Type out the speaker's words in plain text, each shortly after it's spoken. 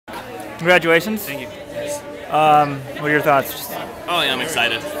Congratulations. Thank you. What are your thoughts? Oh yeah, I'm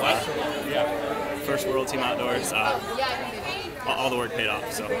excited. First World Team Outdoors. All the work paid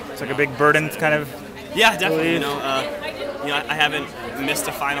off. So It's like a big burden, kind of. yeah, definitely. I haven't missed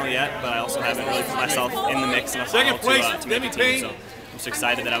a final yet, but I also haven't really put myself in the mix in a final to make a team. So I'm just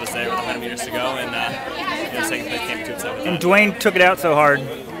excited that I was there with 100 meters to go, and second place came too upset with that. And Dwayne took it out so hard.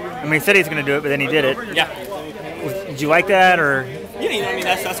 I mean, he said he's going to do it, but then he did it. Yeah. Did you like that, or? Yeah, I mean,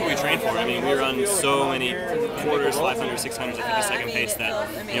 that's what we train for. I mean, we run so many quarters, 500, 600s at 50-second pace that,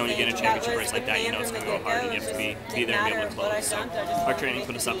 when you get a championship race like that, it's going to go hard, and you have to be there and be able to close. So our training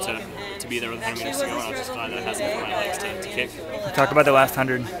put us up to be there with 100 meters to go, and I'm just glad that it has enough for my legs to kick. Talk about the last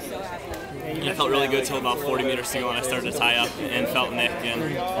 100. It felt really good till about 40 meters to go, and I started to tie up and felt Nick,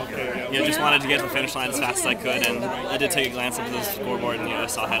 and just wanted to get to the finish line as fast as I could. And I did take a glance up at the scoreboard, and I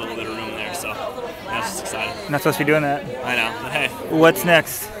saw I had a little bit of room there, so I was just excited. I'm not supposed to be doing that. I know, but hey. What's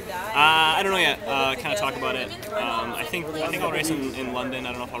next? I don't know yet. Kind of talk about it. I think I'll race in London. I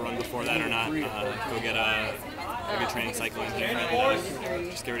don't know if I'll run before that or not. Go get a good training cycle in here,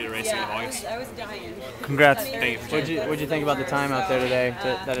 and just get ready to race in August. Congrats. Thank you. What'd you think about the time out there today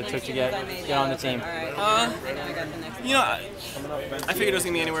that it took to get on the team? I figured it was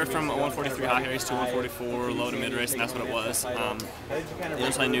going to be anywhere from a 143 hockey race to 144 low to mid race, and that's what it was.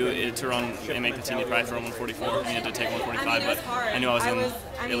 So I knew to run and make the team, you'd probably throw 144. I mean, it did take 145, but I knew I was in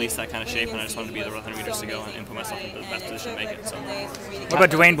at least that kind of shape, and I just wanted to be there with 100 meters to go and put myself in the best position to make it. So. What about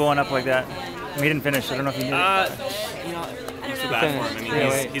Dwayne blowing up like that? He didn't finish. I don't know if you knew. I feel bad for him.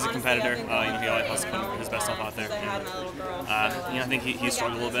 I mean, he's a competitor. He always has to put his best stuff out there. And, I think he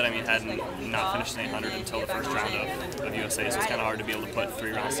struggled a little bit. I mean, hadn't not finished an 800 until the first round of USA, so it's kind of hard to be able to put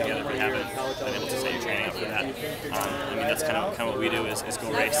 3 rounds together if you haven't been able to stay your training after that. I mean, that's kind of what we do is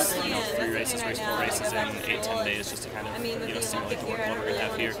go race, 3 races, race 4 races in 8-10 days, just to kind of simulate the workload we're going to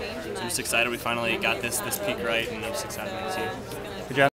have here. So I'm just excited we finally got this peak right, and I'm just excited to see it. Good job.